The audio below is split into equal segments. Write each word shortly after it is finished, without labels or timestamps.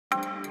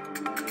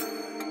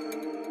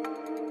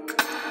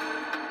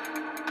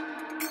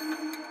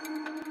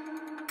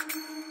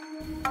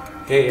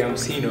Hey, I'm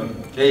Sino.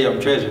 Hey, I'm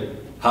Treasure.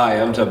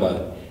 Hi, I'm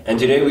Thabang, and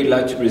today we'd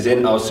like to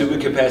present our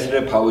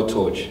supercapacitor power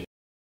torch.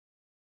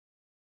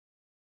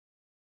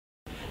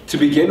 To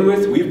begin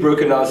with, we've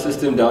broken our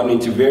system down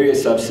into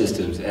various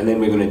subsystems, and then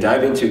we're going to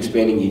dive into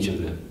explaining each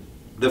of them.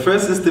 The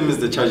first system is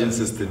the charging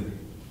system.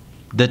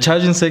 The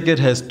charging circuit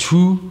has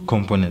two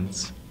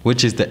components,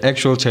 which is the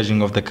actual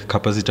charging of the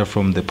capacitor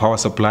from the power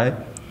supply.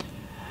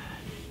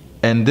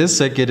 And this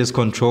circuit is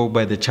controlled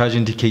by the charge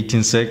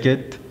indicating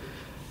circuit,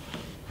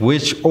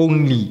 which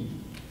only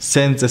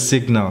sends a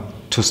signal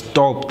to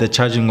stop the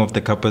charging of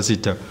the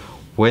capacitor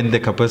when the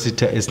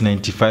capacitor is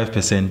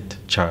 95%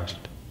 charged.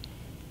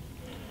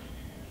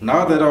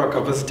 Now that our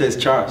capacitor is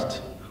charged,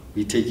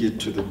 we take it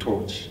to the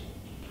torch.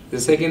 The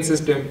second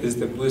system is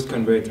the boost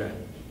converter.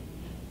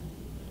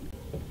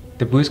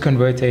 The boost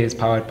converter is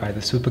powered by the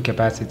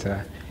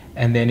supercapacitor,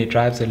 and then it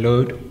drives a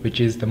load,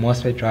 which is the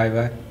MOSFET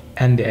driver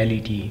and the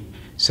LED.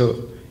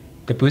 So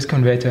the boost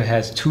converter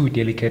has two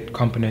delicate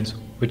components,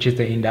 which is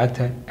the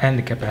inductor and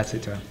the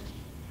capacitor.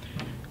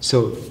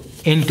 So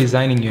in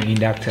designing your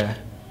inductor,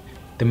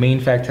 the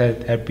main factor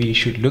that we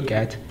should look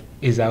at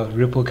is our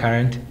ripple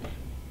current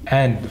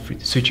and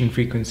the switching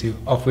frequency,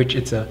 of which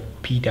it's a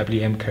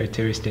PWM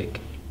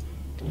characteristic.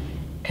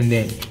 And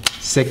then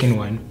second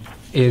one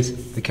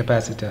is the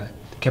capacitor.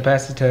 The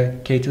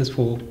capacitor caters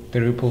for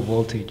the ripple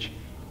voltage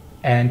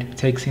and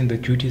takes in the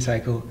duty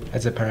cycle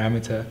as a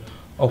parameter,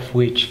 of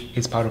which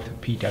is part of the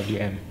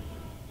PWM.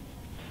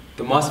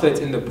 The MOSFET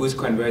in the boost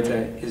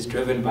converter is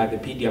driven by the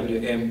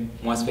PWM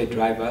MOSFET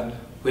driver,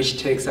 which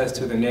takes us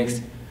to the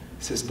next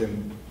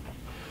system.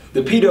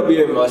 The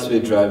PWM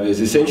MOSFET driver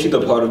is essentially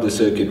the part of the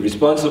circuit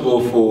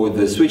responsible for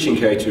the switching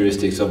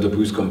characteristics of the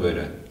boost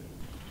converter.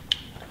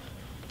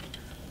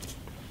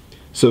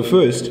 So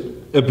first,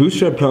 a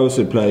bootstrap power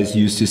supply is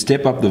used to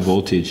step up the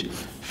voltage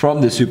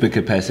from the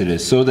supercapacitor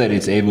so that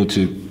it's able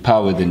to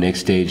power the next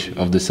stage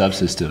of the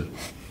subsystem.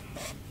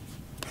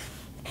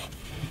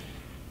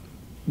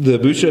 The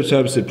bootstrap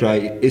power supply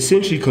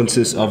essentially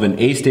consists of an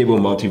astable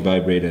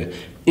multivibrator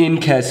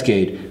in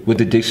cascade with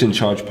the Dixon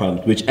charge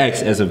pump, which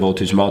acts as a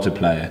voltage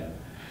multiplier.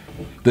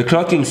 The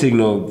clocking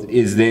signal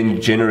is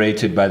then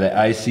generated by the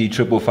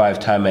IC555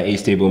 timer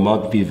astable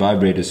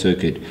multivibrator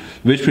circuit,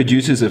 which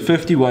produces a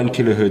 51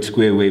 kHz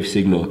square wave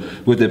signal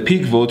with a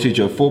peak voltage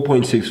of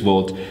 4.6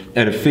 volt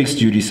at a fixed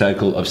duty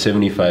cycle of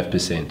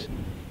 75%.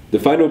 The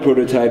final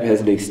prototype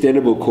has an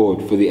extendable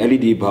cord for the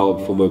LED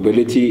bulb for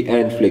mobility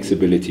and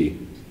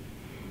flexibility.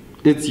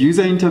 Its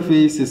user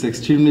interface is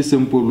extremely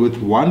simple, with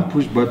one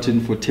push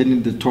button for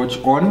turning the torch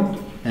on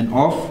and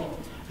off,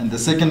 and the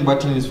second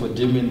button is for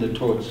dimming the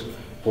torch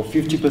for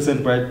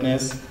 50%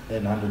 brightness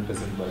and 100%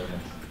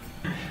 brightness.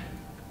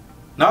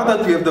 Now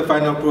that we have the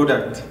final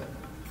product,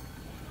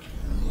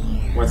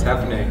 What's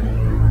happening?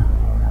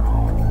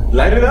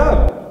 Light it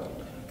up!